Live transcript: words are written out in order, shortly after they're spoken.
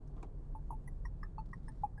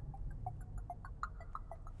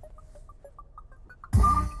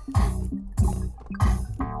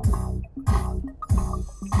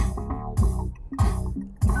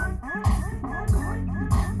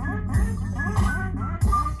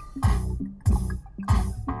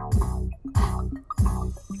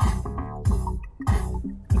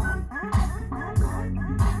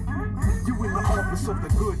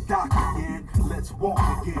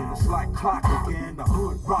walk again. It's like clock again, the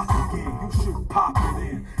hood rock again. You should pop it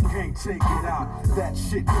in, can't take it out. That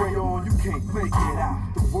shit crayon, you can't make it out.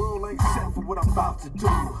 The world ain't set for what I'm about to do.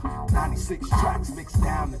 96 tracks mixed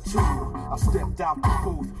down to 2. I stepped out the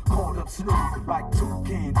booth, called up Snoop. Like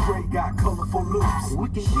Toucan, Dre got colorful loops. We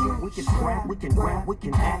can shoot, we can scrap, we can rap, we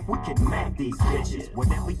can act, we can map these bitches.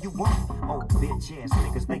 Whatever you want. Oh, bitch ass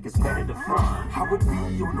niggas think it's better to front. How it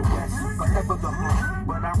be on the west, forever the hunt.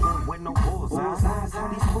 But I won't with no bullseyes. How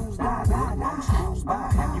these fools die, long schools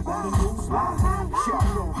by. Have you on the news live?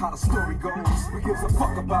 Y'all know how the story goes. We gives a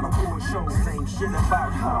fuck about award shows. Same shit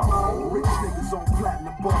about how rich niggas on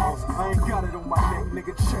platinum balls. I ain't got it on my neck,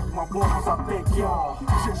 nigga, check my balls. I think y'all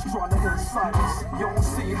just trying to incite us. You don't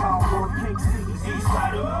see how I work, can't see these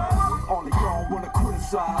eastsiders. All of y'all wanna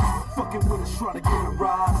criticize, fucking with us trying to get a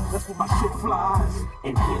rise. That's where my shit flies.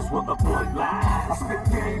 And here's where the point lies. I spit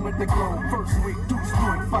game at the globe, first week, Deuce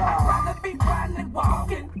 0.5. I'd rather be riding and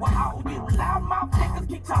walking. While all you loudmouth niggas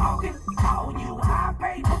keep talking. All you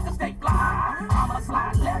high-paid hookers stay fly. I'ma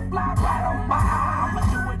slide left, fly right on by. I'ma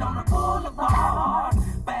do it on the boulevard.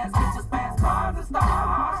 Fast bitches, fast cars and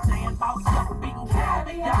stars. Staying bossed up, beating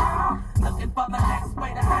caviar. Looking for the next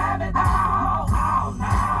way to have it all. Oh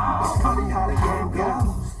no. It's funny how the game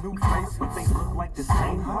goes. New face, But they look like the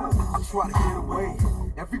same hoes. I try to get away.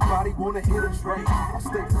 Everybody wanna hit a Dre. I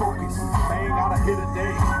stay focused, bang out a hit a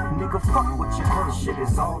day. Nigga, fuck what you heard, shit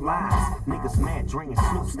is all lies. Niggas mad, Dre and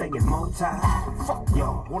Snoop staying multi. Fuck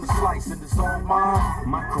y'all, wanna slice and it's all mine.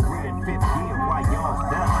 My career in 5th year, why y'all's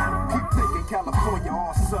done? Keep thinking California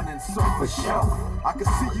all sun and sun For sure. I can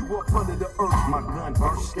see you up under the earth, My gun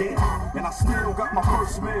burst still. and I still got my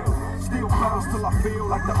first meal. Still bounce till I feel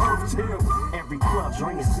like the earth chill. Every club,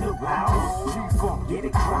 Dre and Snoop house. G-Funk, Get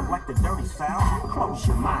it drunk like the dirty South. Close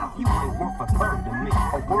your mouth, you ain't worth a third to me.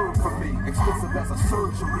 a word for me, expensive as a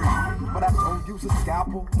surgery. But I don't use a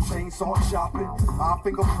scalpel, chainsaw chopping. My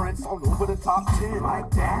fingerprints all over the top 10. Like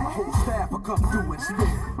that? Whole staff will come through and spit,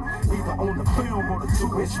 either on the film or the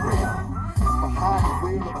 2-inch reel. Behind the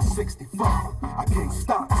wheel of a 64, I can't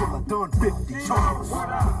stop till I done 50 chunks.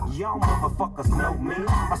 Y'all motherfuckers know me.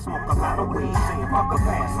 I smoke a lot of weed, saying fuck a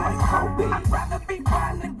pass like Kobe. I'd rather be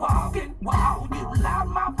riding and walking. While all you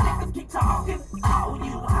loudmouth niggas keep talking. All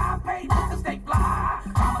you high-paid hookers stay fly.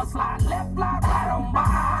 I'ma slide left, fly right on by.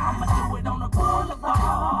 I'ma do it on the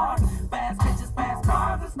boulevard. Fast bitches, fast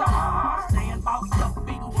cars and stars. Staying bossed up,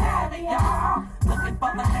 beating caviar. Looking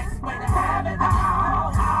for the next way to have it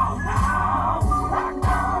all. Oh no.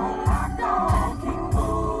 Rock on, keep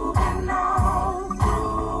moving on,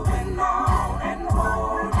 and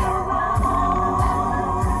hold your own.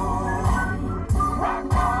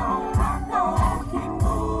 Rock on, keep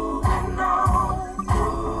moving on,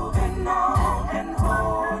 and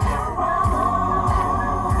hold your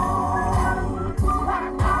own.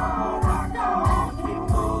 Rock on, keep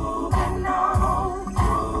moving on,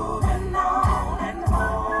 and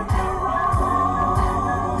hold your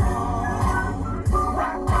own.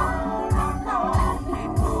 Rock on,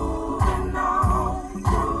 keep moving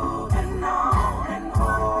on, and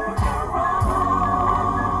hold your own.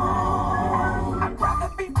 I'd rather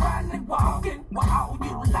be riding and walking, while all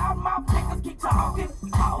you loudmouth niggas keep talking.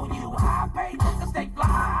 All you high-paid hookers stay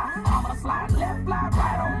fly. I'ma slide left, fly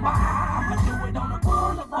right on by. I'ma do it on the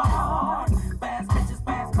boulevard. Fast bitches,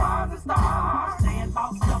 fast cars and stars. Staying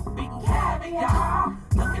bossed up, beating caviar.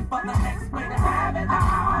 Looking for the next way to have it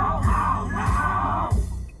all. Oh no.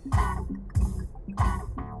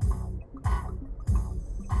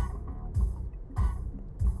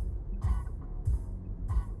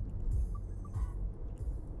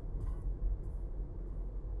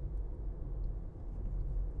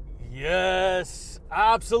 Yes,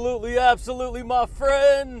 absolutely, my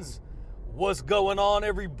friends. What's going on,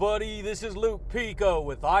 everybody? This is Luke Pico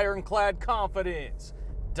with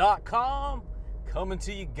IroncladConfidence.com coming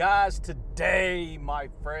to you guys today, my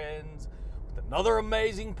friends, with another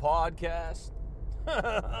amazing podcast.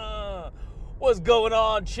 What's going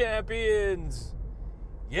on, champions?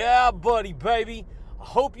 Yeah, buddy, baby. I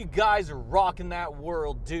hope you guys are rocking that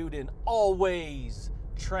world, dude, and always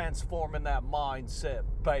transforming that mindset,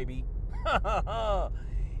 baby.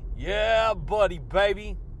 Yeah, buddy,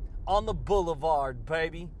 baby. On the boulevard,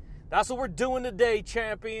 baby. That's what we're doing today,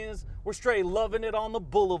 champions. We're straight loving it on the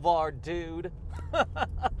boulevard, dude. A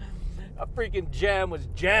freaking jam was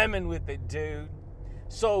jamming with it, dude.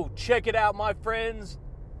 So check it out, my friends.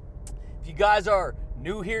 If you guys are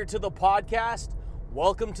new here to the podcast,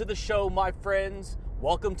 welcome to the show, my friends.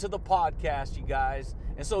 Welcome to the podcast, you guys.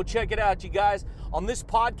 And so check it out, you guys. On this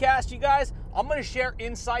podcast, you guys, I'm going to share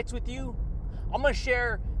insights with you. I'm going to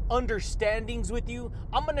share understandings with you.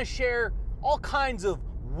 I'm going to share all kinds of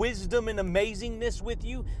wisdom and amazingness with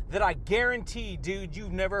you that I guarantee, dude,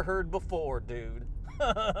 you've never heard before, dude.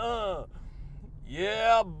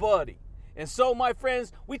 Yeah, buddy. And so, my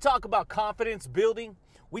friends, we talk about confidence building.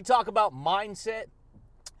 We talk about mindset.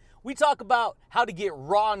 We talk about how to get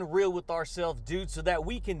raw and real with ourselves, dude, so that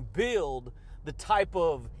we can build the type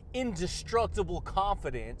of indestructible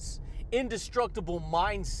confidence, indestructible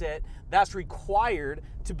mindset that's required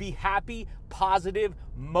to be happy, positive,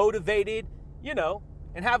 motivated,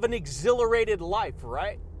 and have an exhilarated life,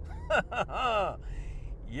 right?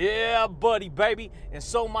 Yeah, buddy, baby. And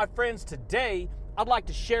so, my friends, today, I'd like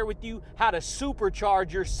to share with you how to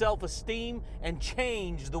supercharge your self-esteem and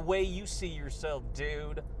change the way you see yourself,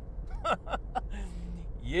 dude.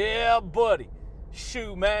 Yeah, buddy.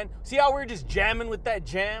 Shoot, man. See how we're just jamming with that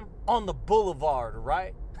jam on the boulevard,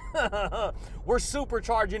 right? We're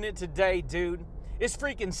supercharging it today, dude. It's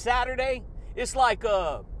freaking Saturday. It's like,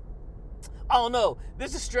 I don't know.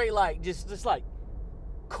 This is straight like, just like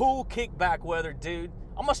cool kickback weather, dude.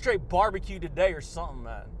 I'm gonna straight barbecue today or something,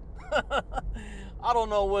 man. I don't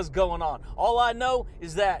know what's going on. All I know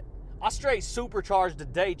is that I straight supercharged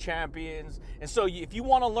today, champions. And so if you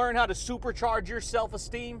want to learn how to supercharge your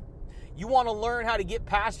self-esteem, you want to learn how to get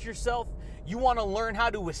past yourself, you want to learn how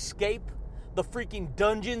to escape the freaking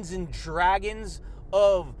dungeons and dragons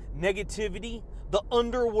of negativity, the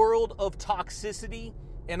underworld of toxicity,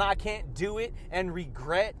 and I can't do it, and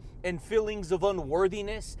regret, and feelings of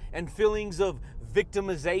unworthiness, and feelings of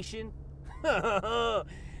victimization,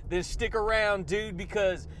 then stick around, dude,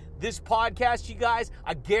 because this podcast, you guys,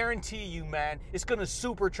 I guarantee you, man, it's going to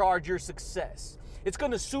supercharge your success. It's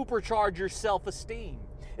going to supercharge your self-esteem.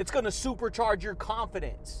 It's going to supercharge your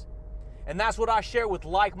confidence. And that's what I share with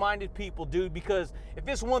like-minded people, dude, because if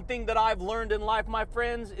it's one thing that I've learned in life, my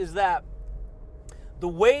friends, is that the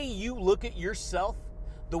way you look at yourself,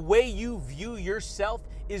 the way you view yourself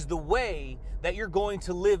is the way that you're going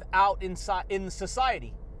to live out in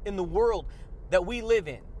society, in the world that we live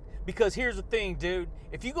in. Because here's the thing, dude.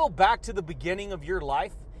 If you go back to the beginning of your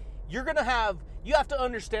life, you have to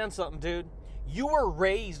understand something, dude. You were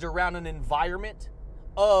raised around an environment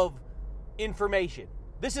of information.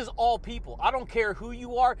 This is all people. I don't care who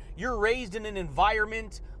you are. You're raised in an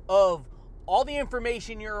environment of all the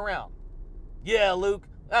information you're around. Yeah, Luke,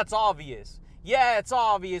 that's obvious. Yeah, it's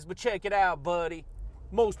obvious, but check it out, buddy.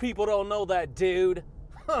 Most people don't know that, dude.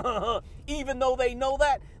 Even though they know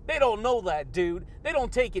that, they don't know that, dude. They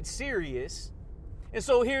don't take it serious. And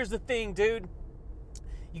so here's the thing, dude.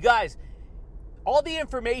 You guys, all the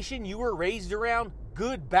information you were raised around,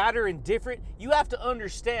 good, bad, or indifferent, you have to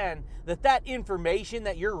understand that information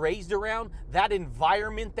that you're raised around, that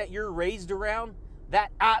environment that you're raised around,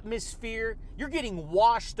 that atmosphere, you're getting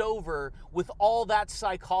washed over with all that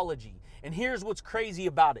psychology. And here's what's crazy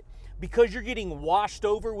about it. Because you're getting washed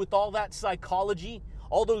over with all that psychology,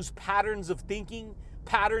 all those patterns of thinking,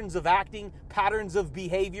 patterns of acting, patterns of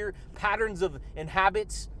behavior, patterns of and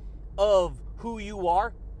habits of who you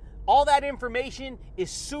are, all that information is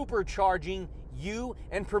supercharging you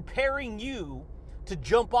and preparing you to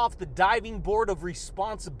jump off the diving board of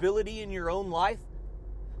responsibility in your own life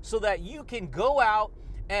so that you can go out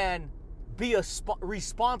and be a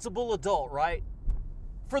responsible adult, right?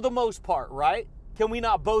 For the most part, right? Can we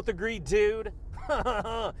not both agree, dude?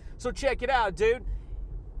 So check it out, dude.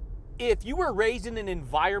 If you were raised in an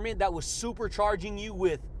environment that was supercharging you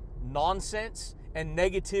with nonsense and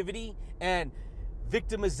negativity and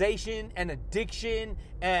victimization and addiction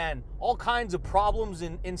and all kinds of problems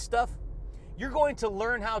and stuff, you're going to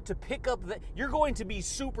learn how to pick up that. You're going to be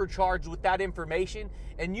supercharged with that information,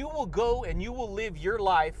 and you will go and you will live your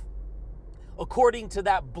life according to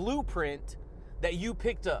that blueprint that you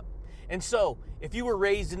picked up. And so if you were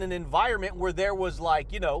raised in an environment where there was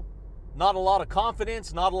not a lot of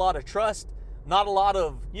confidence, not a lot of trust, not a lot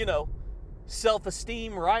of,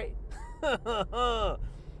 self-esteem, right?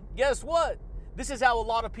 Guess what? This is how a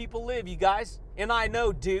lot of people live, you guys. And I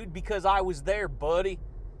know, dude, because I was there, buddy.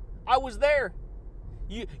 I was there.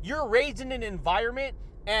 You're raised in an environment,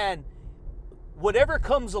 and whatever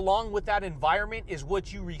comes along with that environment is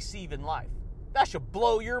what you receive in life. That should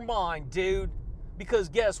blow your mind, dude. Because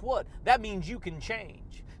guess what? That means you can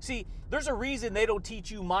change. See, there's a reason they don't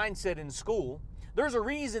teach you mindset in school. There's a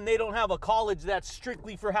reason they don't have a college that's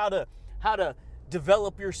strictly for how to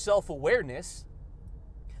develop your self-awareness.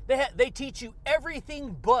 They teach you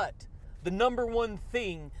everything but the number one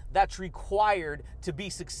thing that's required to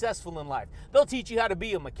be successful in life. They'll teach you how to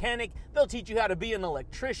be a mechanic. They'll teach you how to be an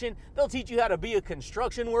electrician. They'll teach you how to be a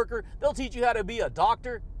construction worker. They'll teach you how to be a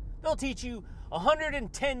doctor. They'll teach you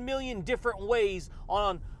 110 million different ways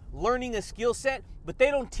on learning a skill set, but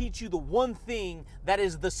they don't teach you the one thing that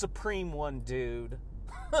is the supreme one, dude.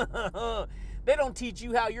 They don't teach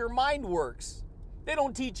you how your mind works. They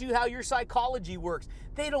don't teach you how your psychology works.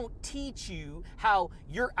 They don't teach you how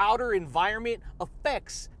your outer environment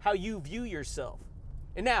affects how you view yourself.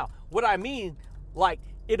 And now, what I mean, like,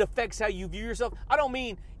 it affects how you view yourself, I don't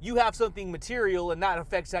mean you have something material and that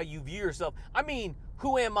affects how you view yourself. I mean,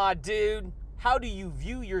 who am I, dude? How do you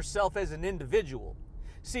view yourself as an individual?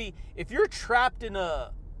 See, if you're trapped in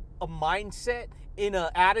a mindset, in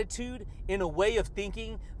an attitude, in a way of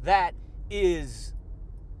thinking that is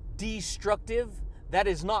destructive, that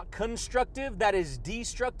is not constructive, that is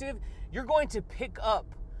destructive, you're going to pick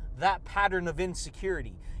up that pattern of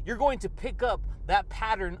insecurity. You're going to pick up that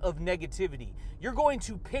pattern of negativity. You're going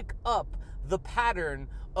to pick up the pattern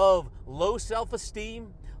of low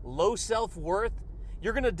self-esteem, low self-worth.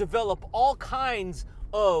 You're going to develop all kinds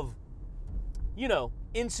of,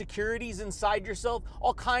 insecurities inside yourself,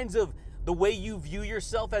 all kinds of the way you view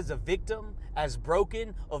yourself as a victim, as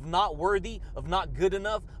broken, of not worthy, of not good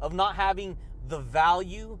enough, of not having the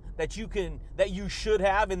value that you should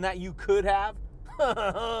have and that you could have.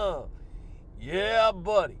 Yeah,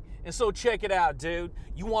 buddy. And so check it out, dude.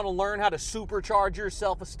 You want to learn how to supercharge your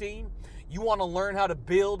self-esteem? You want to learn how to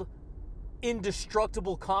build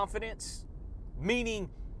indestructible confidence? Meaning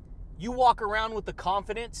you walk around with the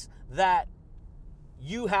confidence that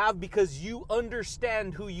you have because you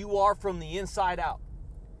understand who you are from the inside out.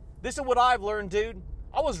 This is what I've learned, dude.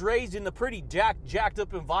 I was raised in a pretty jacked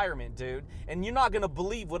up environment, dude. And you're not going to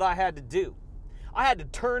believe what I had to do. I had to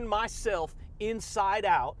turn myself inside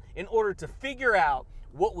out in order to figure out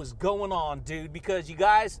what was going on, dude. Because you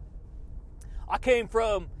guys, I came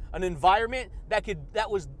from an environment that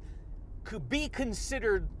could be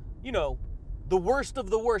considered, the worst of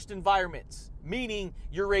the worst environments. Meaning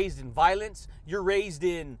you're raised in violence, you're raised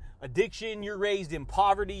in addiction, you're raised in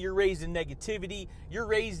poverty, you're raised in negativity, you're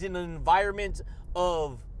raised in an environment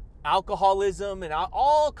of alcoholism and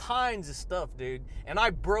all kinds of stuff, dude. And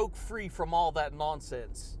I broke free from all that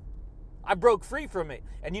nonsense. I broke free from it.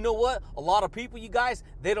 And you know what? A lot of people, you guys,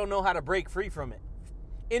 they don't know how to break free from it.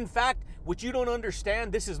 In fact, what you don't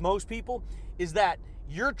understand, this is most people, is that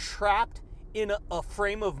you're trapped in a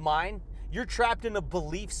frame of mind. You're trapped in a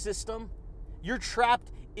belief system. You're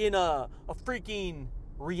trapped in a freaking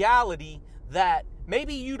reality that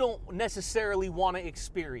maybe you don't necessarily want to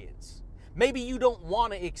experience. Maybe you don't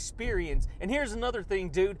want to experience. And here's another thing,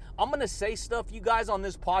 dude. I'm going to say stuff, you guys, on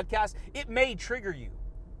this podcast. It may trigger you.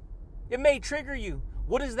 It may trigger you.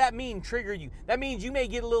 What does that mean, trigger you? That means you may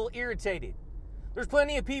get a little irritated. There's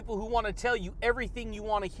plenty of people who want to tell you everything you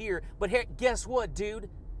want to hear. But guess what, dude?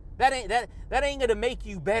 That ain't going to make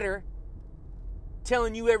you better.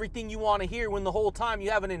 Telling you everything you want to hear when the whole time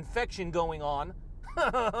you have an infection going on.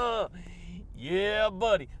 Yeah,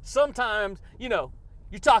 buddy. Sometimes, you're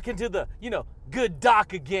talking to the, good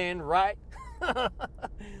doc again, right?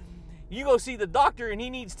 You go see the doctor and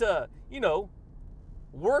he needs to,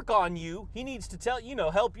 work on you. He needs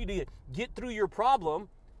to help you to get through your problem,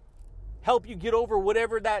 help you get over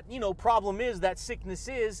whatever that, problem is, that sickness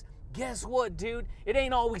is. Guess what, dude? It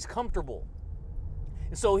ain't always comfortable.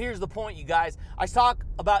 And so here's the point, you guys. I talk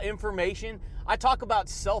about information. I talk about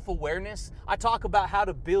self-awareness. I talk about how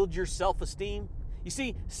to build your self-esteem. You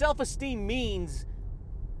see, self-esteem means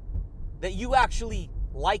that you actually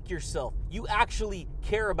like yourself. You actually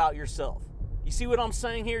care about yourself. You see what I'm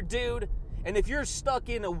saying here, dude? And if you're stuck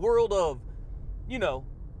in a world of,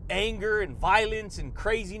 anger and violence and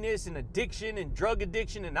craziness and addiction and drug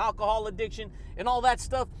addiction and alcohol addiction and all that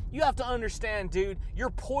stuff, you have to understand, dude, you're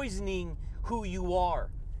poisoning who you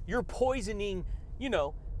are. You're poisoning,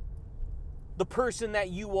 the person that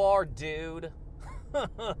you are, dude.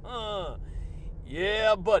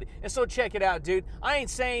 Yeah, buddy. And so check it out, dude. I ain't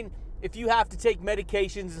saying if you have to take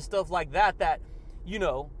medications and stuff like that,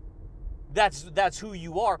 that's who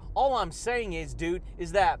you are. All I'm saying is, dude,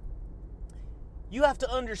 is that you have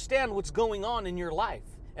to understand what's going on in your life.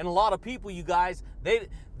 And a lot of people, you guys,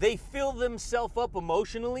 they fill themselves up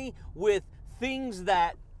emotionally with things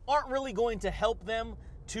that aren't really going to help them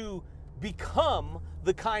to become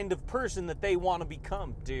the kind of person that they want to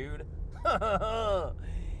become, dude.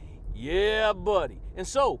 Yeah, buddy. And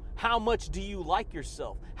so, how much do you like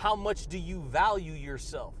yourself? How much do you value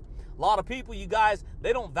yourself? A lot of people, you guys,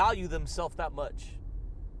 they don't value themselves that much.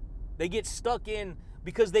 They get stuck in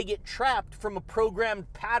because they get trapped from a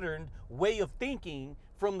programmed, patterned way of thinking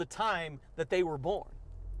from the time that they were born.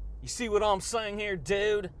 You see what I'm saying here,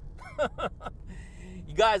 dude?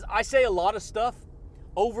 You guys, I say a lot of stuff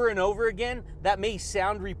over and over again that may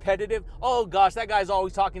sound repetitive. Oh gosh, that guy's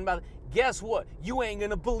always talking about it. guess what? You ain't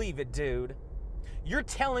gonna believe it, dude. You're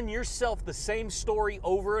telling yourself the same story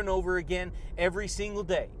over and over again every single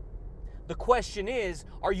day. The question is,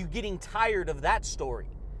 are you getting tired of that story?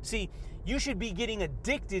 See, you should be getting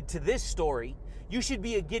addicted to this story. You should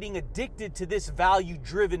be getting addicted to this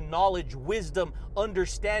value-driven knowledge, wisdom,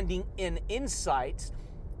 understanding, and insights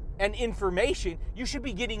and information. You should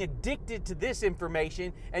be getting addicted to this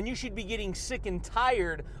information, and you should be getting sick and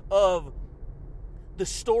tired of the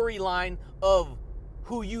storyline of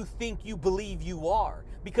who you think you believe you are.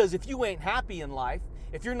 Because if you ain't happy in life,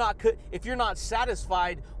 if you're not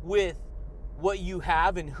satisfied with what you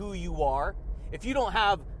have and who you are, if you don't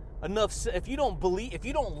have enough, if you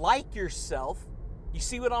don't like yourself, you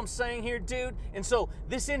see what I'm saying here, dude? And so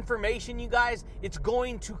this information, you guys, it's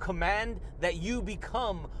going to command that you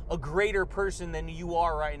become a greater person than you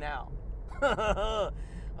are right now.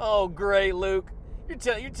 Oh, great, Luke.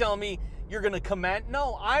 You're telling me you're going to command?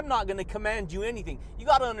 No, I'm not going to command you anything. You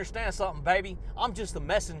got to understand something, baby. I'm just a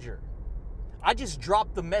messenger. I just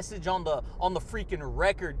dropped the message on the freaking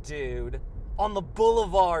record, dude. On the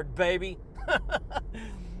boulevard, baby.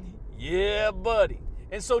 Yeah, buddy.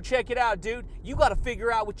 And so check it out, dude. You got to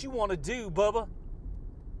figure out what you want to do, Bubba.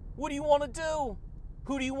 What do you want to do?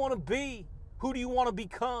 Who do you want to be? Who do you want to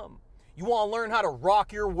become? You want to learn how to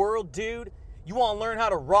rock your world, dude? You want to learn how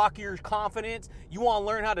to rock your confidence? You want to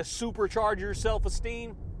learn how to supercharge your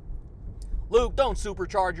self-esteem? Luke, don't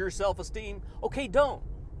supercharge your self-esteem. Okay, don't.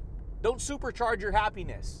 Don't supercharge your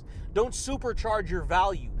happiness. Don't supercharge your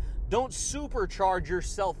value. Don't supercharge your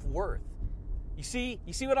self-worth. You see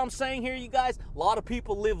what I'm saying here, you guys? A lot of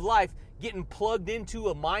people live life getting plugged into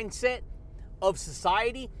a mindset of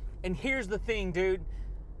society. And here's the thing, dude.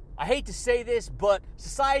 I hate to say this, but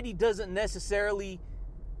society doesn't necessarily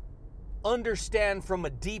understand from a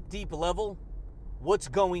deep, deep level what's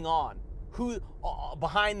going on, who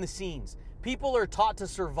behind the scenes. People are taught to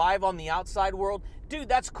survive on the outside world. Dude,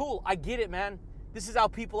 that's cool. I get it, man. This is how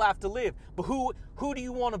people have to live. But who do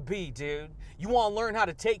you want to be, dude? You want to learn how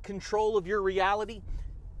to take control of your reality?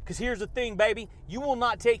 Because here's the thing, baby. You will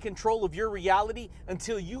not take control of your reality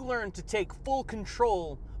until you learn to take full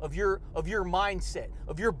control of your mindset,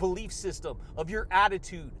 of your belief system, of your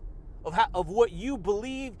attitude, of what you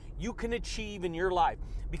believe you can achieve in your life.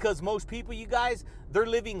 Because most people, you guys, they're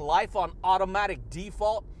living life on automatic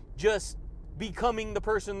default, just becoming the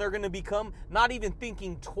person they're going to become, not even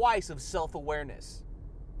thinking twice of self-awareness.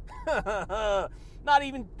 Not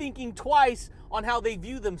even thinking twice on how they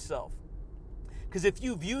view themselves. Because if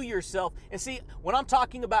you view yourself, and see, when I'm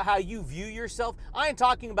talking about how you view yourself, I ain't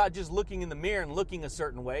talking about just looking in the mirror and looking a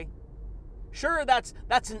certain way. Sure, that's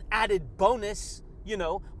an added bonus, you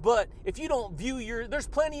know, but if you don't view there's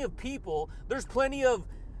plenty of people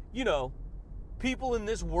people in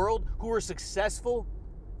this world who are successful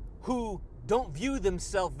who don't view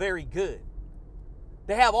themselves very good.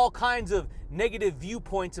 They have all kinds of negative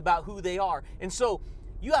viewpoints about who they are. And so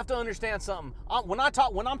you have to understand something. When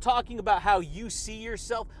I'm talking about how you see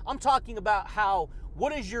yourself, I'm talking about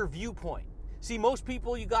what is your viewpoint? See, most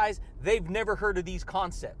people, you guys, they've never heard of these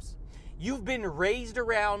concepts. You've been raised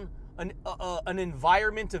around an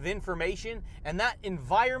environment of information, and that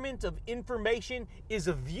environment of information is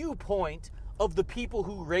a viewpoint of the people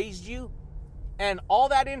who raised you. And all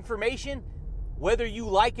that information, whether you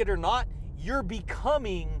like it or not, you're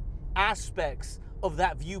becoming aspects of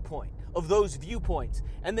that viewpoint, of those viewpoints.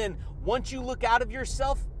 And then once you look out of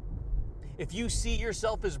yourself, if you see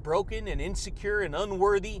yourself as broken and insecure and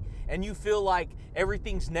unworthy, and you feel like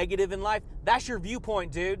everything's negative in life, that's your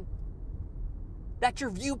viewpoint, dude. That's your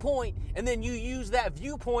viewpoint. And then you use that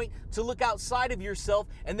viewpoint to look outside of yourself,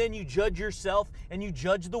 and then you judge yourself and you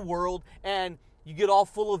judge the world, and you get all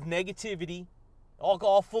full of negativity,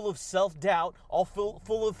 all full of self-doubt, all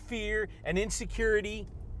full of fear and insecurity.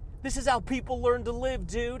 This is how people learn to live,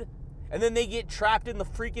 dude. And then they get trapped in the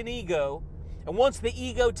freaking ego. And once the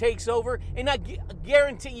ego takes over, and I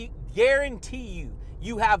guarantee you,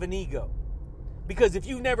 you have an ego. Because if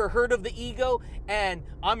you've never heard of the ego, and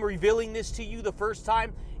I'm revealing this to you the first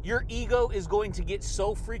time, your ego is going to get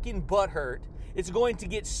so freaking butthurt. It's going to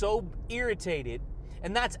get so irritated.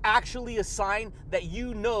 And that's actually a sign that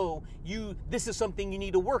this is something you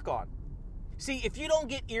need to work on. See, if you don't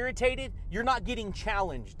get irritated, you're not getting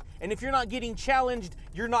challenged. And if you're not getting challenged,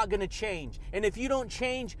 you're not going to change. And if you don't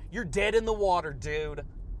change, you're dead in the water, dude.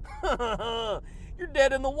 You're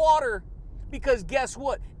dead in the water. Because guess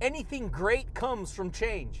what? Anything great comes from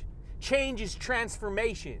change. Change is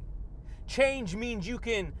transformation. Change means you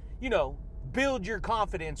can, build your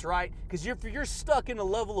confidence, right? Because if you're stuck in a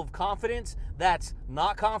level of confidence that's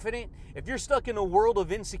not confident, if you're stuck in a world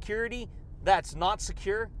of insecurity that's not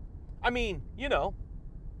secure, I mean, you know.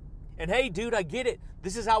 And hey, dude, I get it.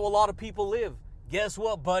 This is how a lot of people live. Guess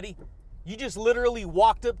what, buddy? You just literally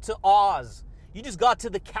walked up to Oz. You just got to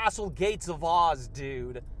the castle gates of Oz,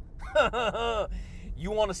 dude.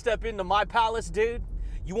 You want to step into my palace, dude?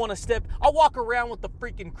 You want to step... I walk around with the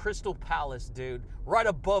freaking crystal palace, dude, right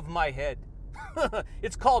above my head.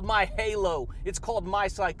 It's called my halo. It's called my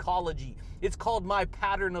psychology. It's called my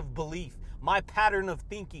pattern of belief, my pattern of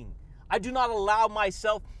thinking. I do not allow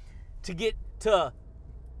myself to get to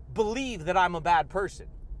believe that I'm a bad person.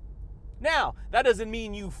 Now, that doesn't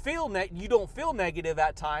mean you don't feel negative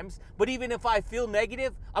at times, but even if I feel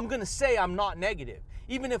negative, I'm going to say I'm not negative.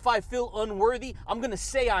 Even if I feel unworthy, I'm going to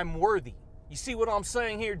say I'm worthy. You see what I'm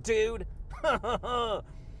saying here, dude?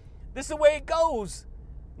 This is the way it goes.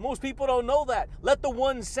 Most people don't know that. Let the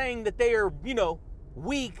ones saying that they are,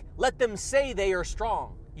 weak, let them say they are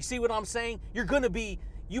strong. You see what I'm saying?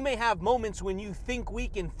 You may have moments when you think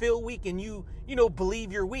weak and feel weak and you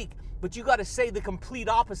believe you're weak, but you got to say the complete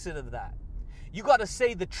opposite of that. You got to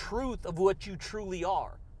say the truth of what you truly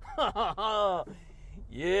are.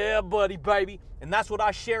 Yeah, buddy, baby. And that's what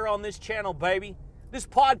I share on this channel, baby. This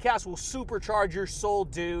podcast will supercharge your soul,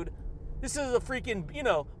 dude. This is a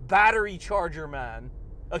freaking, battery charger, man.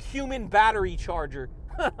 A human battery charger.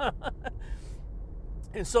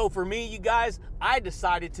 And so for me, you guys, I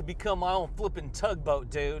decided to become my own flipping tugboat,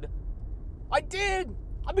 dude. I did.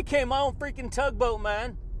 I became my own freaking tugboat,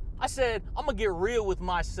 man. I said, I'm going to get real with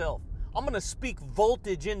myself. I'm going to speak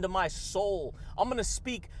voltage into my soul. I'm going to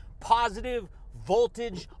speak positive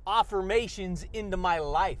voltage affirmations into my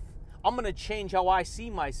life. I'm going to change how I see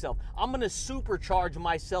myself. I'm going to supercharge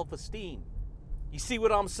my self-esteem. You see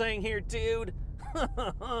what I'm saying here, dude?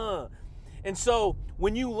 And so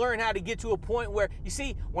when you learn how to get to a point where, you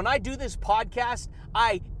see, when I do this podcast,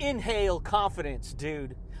 I inhale confidence,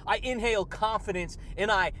 dude. I inhale confidence and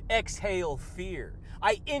I exhale fear.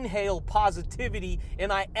 I inhale positivity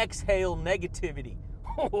and I exhale negativity.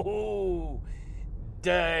 Oh,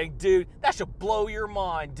 dang, dude. That should blow your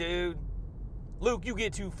mind, dude. Luke, you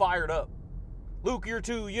get too fired up. Luke, you're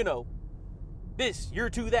too, this, you're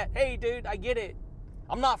too that. Hey, dude, I get it.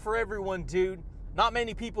 I'm not for everyone, dude. Not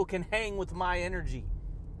many people can hang with my energy.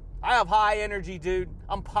 I have high energy, dude.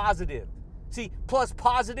 I'm positive. See, plus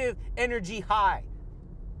positive, energy high.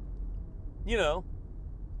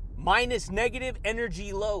 Minus negative,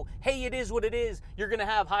 energy low. Hey, it is what it is. You're going to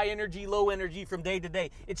have high energy, low energy from day to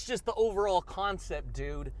day. It's just the overall concept,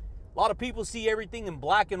 dude. A lot of people see everything in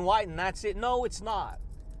black and white and that's it. No, it's not.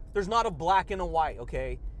 There's not a black and a white,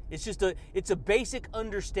 okay? It's a basic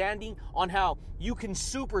understanding on how you can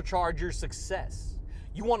supercharge your success.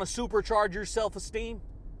 You want to supercharge your self-esteem?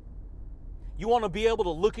 You want to be able to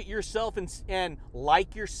look at yourself and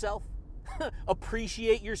like yourself?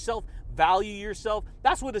 Appreciate yourself, value yourself.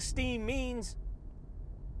 That's what esteem means.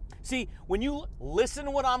 See, when you listen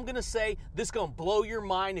to what I'm going to say, this is going to blow your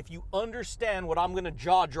mind if you understand what I'm going to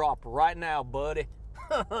jaw drop right now, buddy.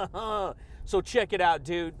 So check it out,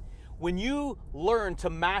 dude. When you learn to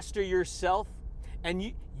master yourself,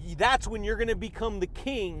 and that's when you're going to become the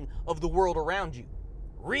king of the world around you.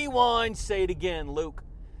 Rewind, say it again, Luke.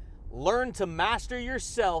 Learn to master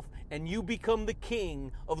yourself, and you become the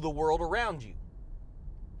king of the world around you.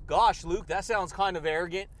 Gosh, Luke, that sounds kind of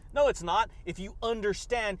arrogant. No, it's not. If you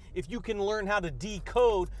understand, if you can learn how to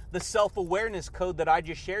decode the self-awareness code that I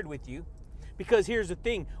just shared with you. Because here's the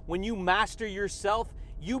thing, when you master yourself,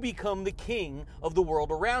 you become the king of the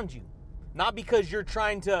world around you. Not because you're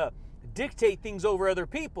trying to dictate things over other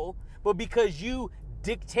people, but because you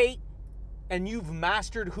dictate and you've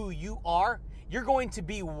mastered who you are, you're going to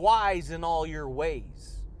be wise in all your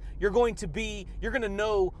ways. You're going to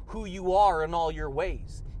know who you are in all your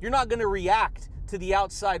ways. You're not going to react to the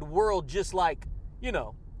outside world just like,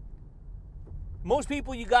 most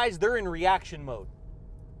people, you guys, they're in reaction mode.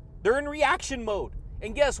 They're in reaction mode.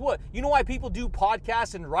 And guess what? You know why people do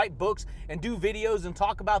podcasts and write books and do videos and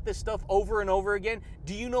talk about this stuff over and over again?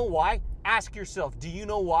 Do you know why? Ask yourself, do you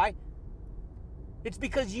know why? It's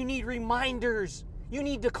because you need reminders. You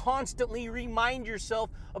need to constantly remind yourself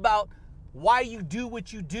about why you do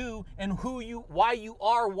what you do and who you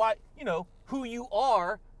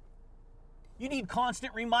are. You need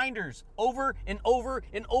constant reminders over and over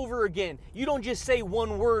and over again. You don't just say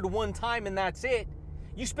one word one time and that's it.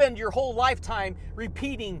 You spend your whole lifetime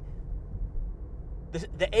repeating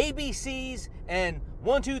the ABCs and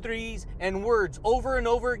 1, 2, 3s and words over and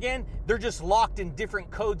over again. They're just locked in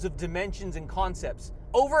different codes of dimensions and concepts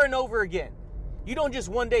over and over again. You don't just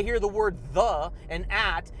one day hear the word the and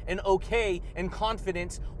at and okay and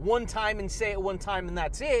confidence one time and say it one time and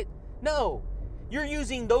that's it. No. You're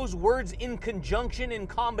using those words in conjunction, in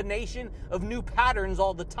combination of new patterns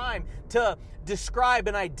all the time to describe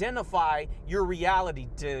and identify your reality,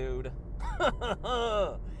 dude.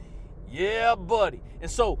 Yeah, buddy.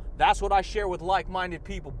 And so that's what I share with like-minded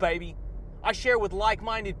people, baby. I share with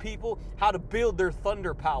like-minded people how to build their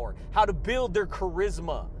thunder power, how to build their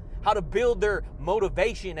charisma, how to build their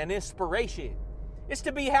motivation and inspiration. It's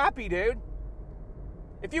to be happy, dude.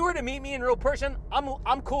 If you were to meet me in real person,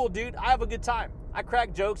 I'm cool, dude. I have a good time. I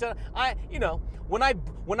crack jokes. When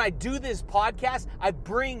I do this podcast, I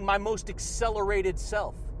bring my most accelerated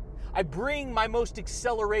self. I bring my most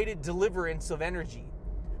accelerated deliverance of energy,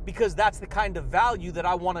 because that's the kind of value that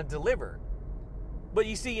I want to deliver. But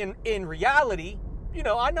you see, in reality,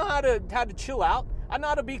 I know how to chill out. I know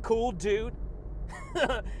how to be cool, dude.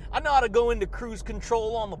 I know how to go into cruise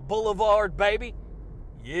control on the boulevard, baby.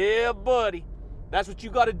 Yeah, buddy. That's what you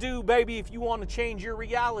got to do, baby, if you want to change your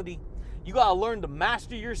reality. You got to learn to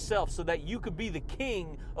master yourself so that you could be the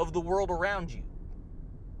king of the world around you.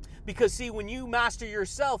 Because, see, when you master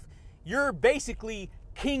yourself, you're basically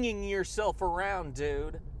kinging yourself around,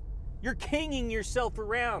 dude. You're kinging yourself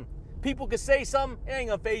around. People could say something, it ain't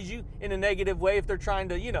gonna faze you in a negative way if they're trying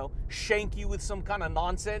to, shank you with some kind of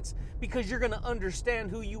nonsense, because you're gonna understand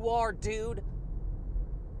who you are, dude.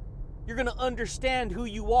 You're gonna understand who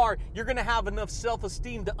you are. You're gonna have enough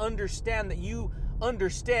self-esteem to understand that you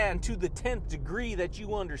understand to the 10th degree that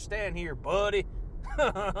you understand here, buddy.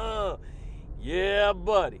 Yeah,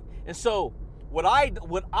 buddy. And so what I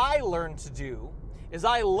learned to do is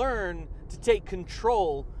I learned to take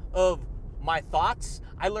control of my thoughts.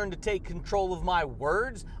 I learned to take control of my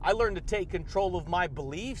words. I learned to take control of my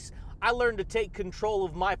beliefs. I learned to take control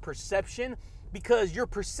of my perception, because your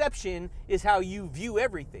perception is how you view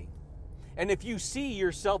everything. And if you see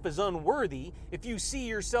yourself as unworthy, if you see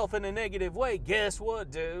yourself in a negative way, guess what,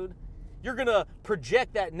 dude? You're going to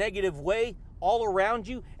project that negative way all around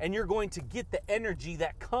you, and you're going to get the energy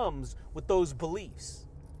that comes with those beliefs.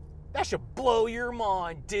 That should blow your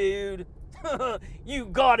mind, dude. You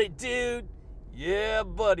got it, dude. Yeah,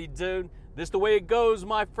 buddy, dude. This is the way it goes,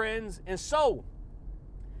 my friends. And so,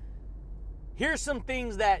 here's some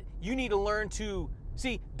things that you need to learn to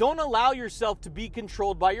see. Don't allow yourself to be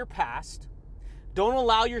controlled by your past. Don't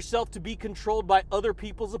allow yourself to be controlled by other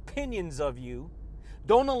people's opinions of you.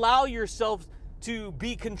 Don't allow yourself to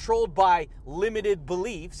be controlled by limited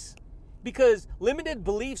beliefs, because limited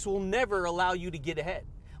beliefs will never allow you to get ahead.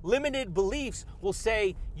 Limited beliefs will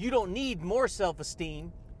say you don't need more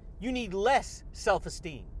self-esteem, you need less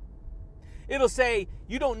self-esteem. It'll say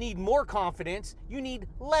you don't need more confidence, you need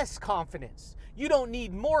less confidence. You don't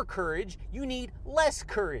need more courage, you need less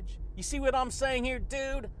courage. You see what I'm saying here,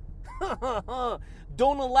 dude?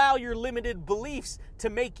 Don't allow your limited beliefs to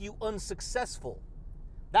make you unsuccessful.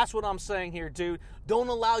 That's what I'm saying here, dude. Don't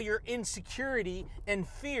allow your insecurity and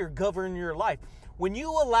fear govern your life. When you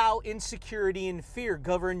allow insecurity and fear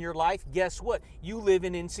govern your life, guess what? You live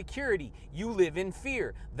in insecurity. You live in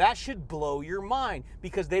fear. That should blow your mind,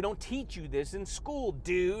 because they don't teach you this in school,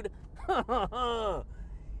 dude.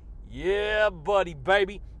 Yeah, buddy,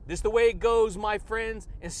 baby. This is the way it goes, my friends.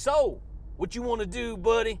 And so, what you want to do,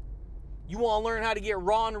 buddy? You want to learn how to get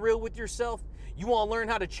raw and real with yourself? You want to learn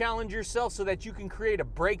how to challenge yourself so that you can create a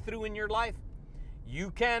breakthrough in your life?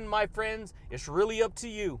 You can, my friends. It's really up to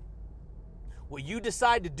you. What you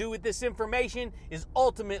decide to do with this information is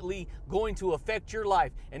ultimately going to affect your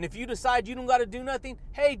life. And if you decide you don't got to do nothing,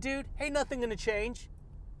 hey, dude, ain't nothing going to change.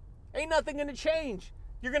 Ain't nothing going to change.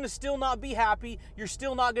 You're going to still not be happy. You're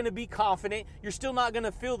still not going to be confident. You're still not going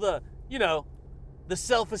to feel the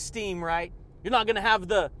self-esteem, right? You're not going to have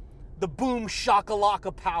the boom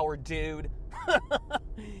shakalaka power, dude.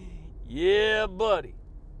 Yeah, buddy.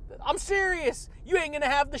 I'm serious. You ain't going to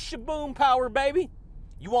have the shaboom power, baby.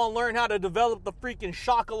 You want to learn how to develop the freaking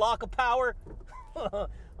shakalaka power?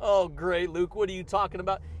 Oh, great, Luke. What are you talking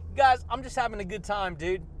about? Guys, I'm just having a good time,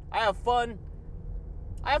 dude. I have fun.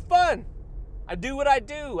 I do what I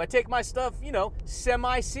do. I take my stuff,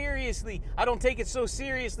 semi-seriously. I don't take it so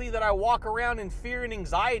seriously that I walk around in fear and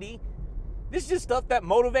anxiety. This is just stuff that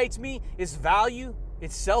motivates me. It's value.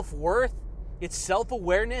 It's self-worth. It's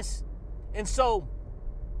self-awareness. And so,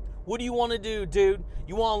 what do you want to do, dude?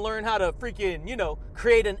 You want to learn how to freaking,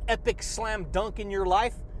 create an epic slam dunk in your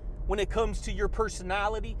life when it comes to your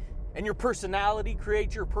personality, and your personality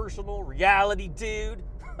creates your personal reality, dude?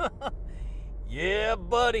 Yeah,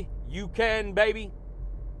 buddy. You can, baby.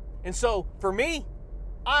 And so, for me,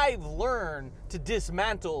 I've learned to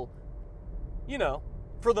dismantle,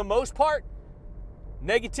 for the most part,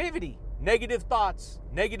 negativity, negative thoughts,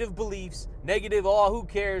 negative beliefs, negative, oh, who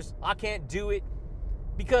cares? I can't do it.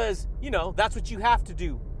 because, that's what you have to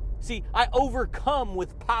do. See, I overcome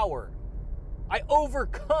with power. I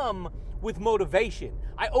overcome with motivation.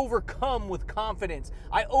 I overcome with confidence.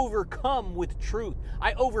 I overcome with truth.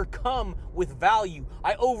 I overcome with value.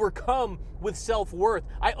 I overcome with self-worth.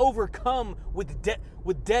 I overcome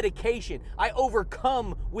with dedication. I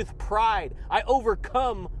overcome with pride. I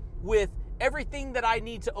overcome with everything that I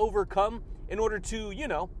need to overcome in order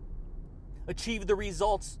to, achieve the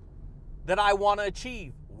results that I want to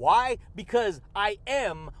achieve. Why? Because I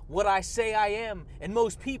am what I say I am. And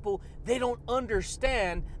most people, they don't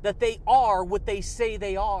understand that they are what they say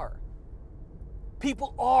they are.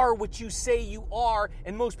 People are what you say you are,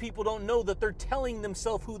 and most people don't know that they're telling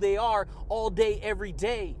themselves who they are all day, every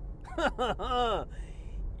day.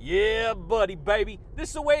 Yeah, buddy, baby. This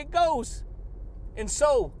is the way it goes. And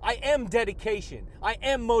so, I am dedication. I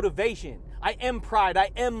am motivation. I am pride. I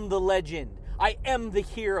am the legend. I am the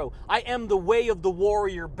hero. I am the way of the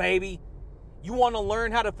warrior, baby. You want to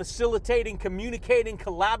learn how to facilitate and communicate and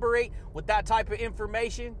collaborate with that type of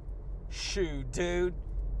information? Shoot, dude.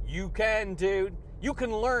 You can, dude. You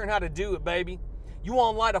can learn how to do it, baby. You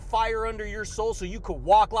want to light a fire under your soul so you could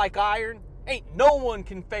walk like iron? Ain't no one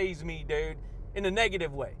can faze me, dude, in a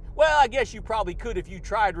negative way. Well, I guess you probably could if you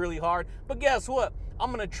tried really hard. But guess what?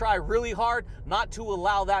 I'm going to try really hard not to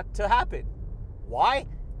allow that to happen. Why?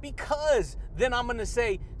 Because then I'm going to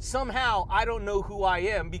say, somehow I don't know who I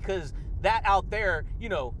am because that out there,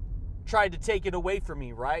 tried to take it away from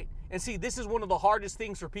me, right? And see, this is one of the hardest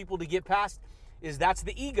things for people to get past, is that's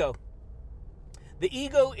the ego. The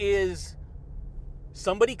ego is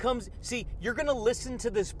somebody comes, see, you're going to listen to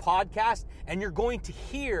this podcast and you're going to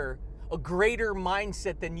hear a greater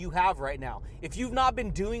mindset than you have right now. If you've not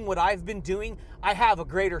been doing what I've been doing, I have a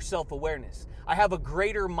greater self-awareness. I have a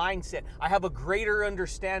greater mindset. I have a greater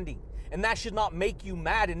understanding. And that should not make you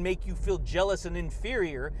mad and make you feel jealous and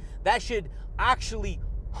inferior. That should actually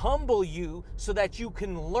humble you so that you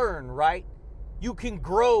can learn, right? You can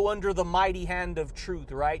grow under the mighty hand of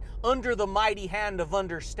truth, right? Under the mighty hand of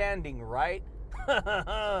understanding, right?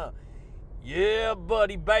 Yeah,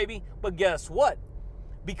 buddy, baby. But guess what?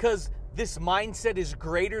 Because this mindset is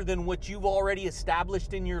greater than what you've already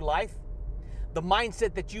established in your life, the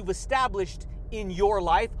mindset that you've established in your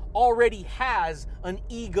life already has an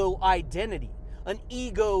ego identity, an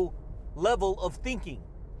ego level of thinking.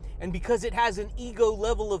 And because it has an ego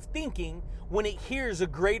level of thinking, when it hears a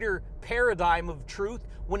greater paradigm of truth,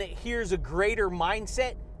 when it hears a greater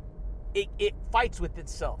mindset, it fights with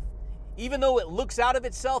itself. Even though it looks out of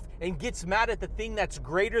itself and gets mad at the thing that's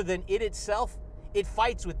greater than it itself, it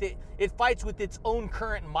fights with it. It fights with its own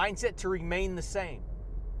current mindset to remain the same.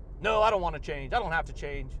 No, I don't want to change. I don't have to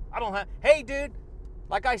change. Hey, dude,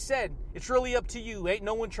 like I said, it's really up to you. Ain't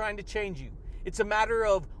no one trying to change you. It's a matter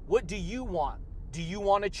of, what do you want? Do you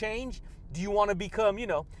want to change? Do you want to become, you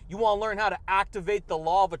want to learn how to activate the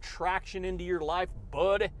law of attraction into your life,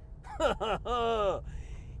 buddy?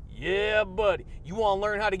 Yeah, buddy. You want to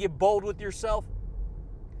learn how to get bold with yourself?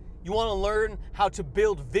 You want to learn how to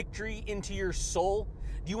build victory into your soul?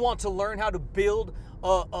 Do you want to learn how to build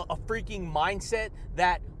a freaking mindset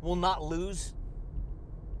that will not lose?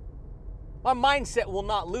 My mindset will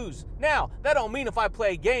not lose. Now, that don't mean if I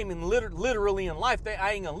play a game and literally in life that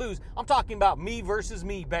I ain't gonna lose. I'm talking about me versus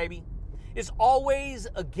me, baby. It's always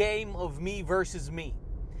a game of me versus me.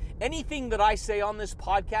 Anything that I say on this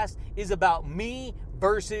podcast is about me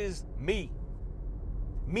versus me.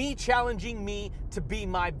 Me challenging me to be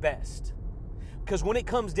my best. Because when it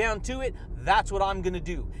comes down to it, that's what I'm going to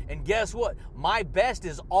do. And guess what? My best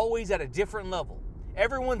is always at a different level.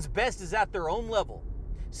 Everyone's best is at their own level.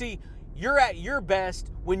 See, you're at your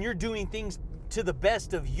best when you're doing things to the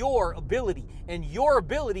best of your ability. And your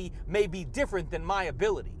ability may be different than my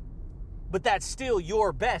ability. But that's still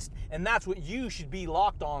your best. And that's what you should be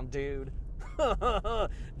locked on, dude.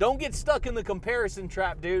 Don't get stuck in the comparison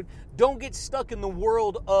trap, dude. Don't get stuck in the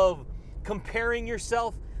world of comparing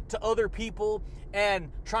yourself to other people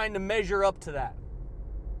and trying to measure up to that.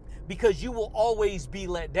 Because you will always be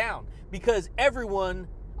let down. Because everyone,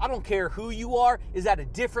 I don't care who you are, is at a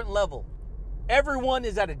different level. Everyone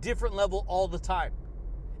is at a different level all the time.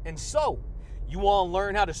 And so, you want to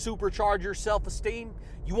learn how to supercharge your self-esteem?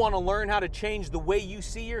 You want to learn how to change the way you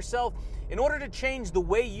see yourself? In order to change the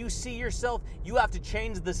way you see yourself, you have to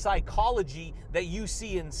change the psychology that you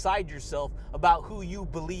see inside yourself about who you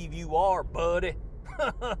believe you are, buddy.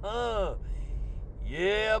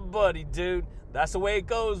 Yeah, buddy, dude. That's the way it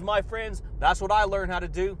goes, my friends. That's what I learned how to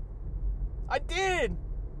do. I did.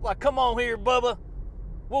 Like, come on here, Bubba.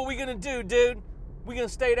 What are we going to do, dude? We going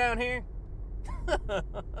to stay down here?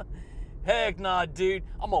 Heck nah, dude.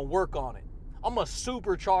 I'm going to work on it. I'm going to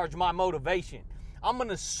supercharge my motivation. I'm going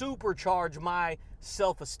to supercharge my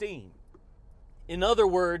self-esteem. In other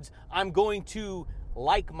words, I'm going to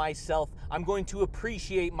like myself. I'm going to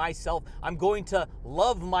appreciate myself. I'm going to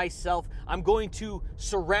love myself. I'm going to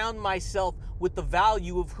surround myself with the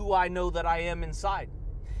value of who I know that I am inside.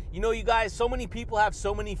 You know, you guys, so many people have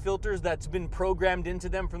so many filters that's been programmed into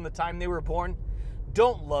them from the time they were born.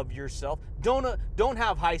 Don't love yourself. Don't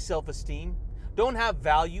have high self-esteem. Don't have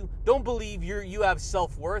value. Don't believe you have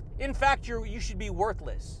self-worth. In fact, you should be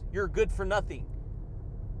worthless. You're good for nothing.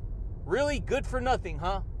 Really good for nothing,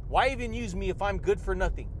 huh? Why even use me if I'm good for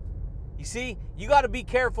nothing? You see, you got to be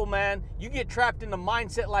careful, man. You get trapped in a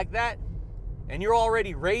mindset like that, and you're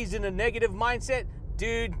already raised in a negative mindset,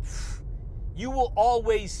 dude, you will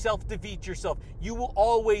always self-defeat yourself. You will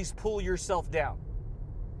always pull yourself down.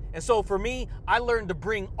 And so for me, I learned to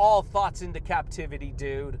bring all thoughts into captivity,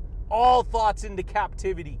 dude. All thoughts into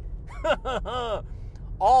captivity.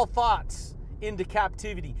 All thoughts into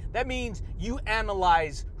captivity. That means you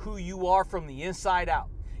analyze who you are from the inside out.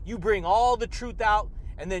 You bring all the truth out,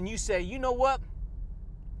 and then you say, you know what?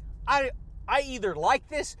 I either like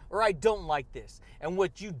this or I don't like this. And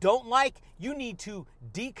what you don't like, you need to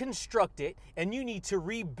deconstruct it, and you need to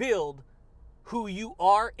rebuild who you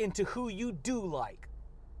are into who you do like.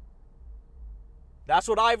 That's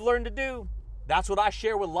what I've learned to do. That's what I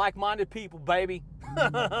share with like-minded people, baby.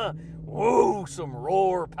 Woo, some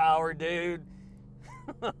roar power, dude.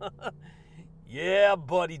 Yeah,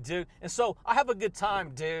 buddy, dude. And so I have a good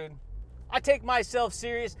time, dude. I take myself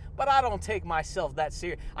serious, but I don't take myself that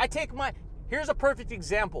serious. Here's a perfect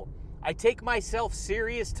example. I take myself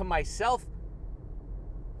serious to myself,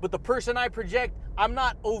 but the person I project, I'm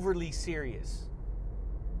not overly serious.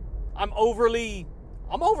 I'm overly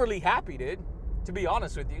happy, dude, to be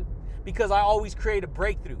honest with you, because I always create a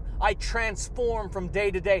breakthrough. I transform from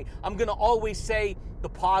day to day. I'm going to always say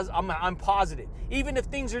I'm positive. Even if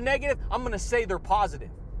things are negative, I'm going to say they're positive.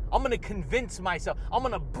 I'm going to convince myself. I'm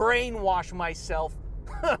going to brainwash myself.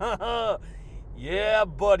 Yeah,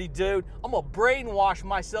 buddy, dude. I'm going to brainwash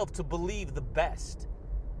myself to believe the best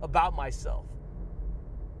about myself.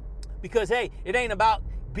 Because, hey, it ain't about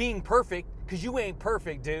being perfect, because you ain't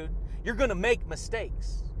perfect, dude. You're going to make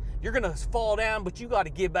mistakes. You're going to fall down, but you got to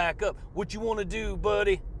get back up. What you want to do,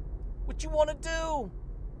 buddy? What you want to do?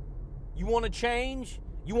 You want to change?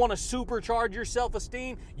 You want to supercharge your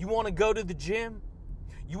self-esteem? You want to go to the gym?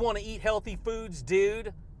 You want to eat healthy foods,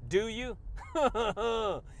 dude? Do you?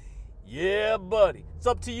 Yeah, buddy. It's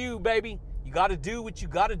up to you, baby. You got to do what you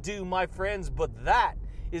got to do, my friends, but that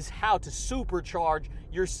is how to supercharge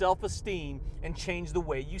your self-esteem and change the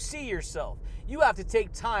way you see yourself. You have to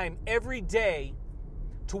take time every day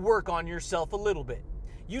to work on yourself a little bit.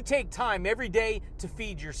 You take time every day to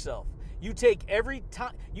feed yourself. You take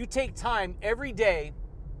time every day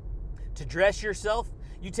to dress yourself.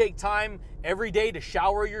 You take time every day to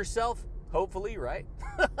shower yourself, hopefully, right?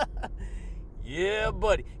 Yeah,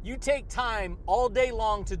 buddy. You take time all day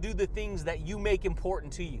long to do the things that you make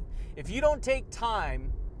important to you. If you don't take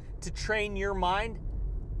time to train your mind,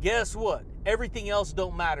 guess what? Everything else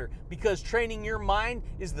don't matter, because training your mind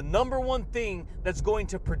is the number one thing that's going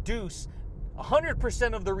to produce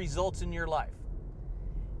 100% of the results in your life.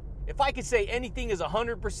 If I could say anything is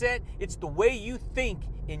 100%, it's the way you think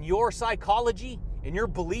in your psychology, in your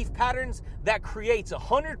belief patterns, that creates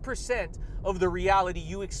 100% of the reality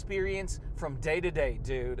you experience from day to day,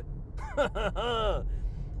 dude.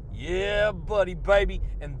 Yeah, buddy, baby.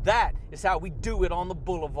 And that is how we do it on the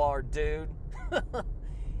boulevard, dude.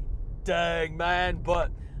 Dang, man.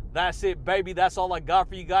 But that's it, baby. That's all I got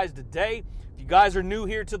for you guys today. If you guys are new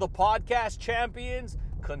here to the podcast, champions,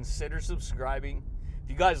 consider subscribing. If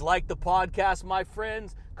you guys like the podcast, my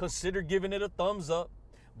friends, consider giving it a thumbs up.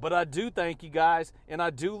 But I do thank you guys, and I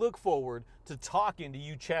do look forward to talking to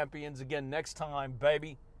you champions again next time,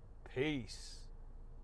 baby. Peace.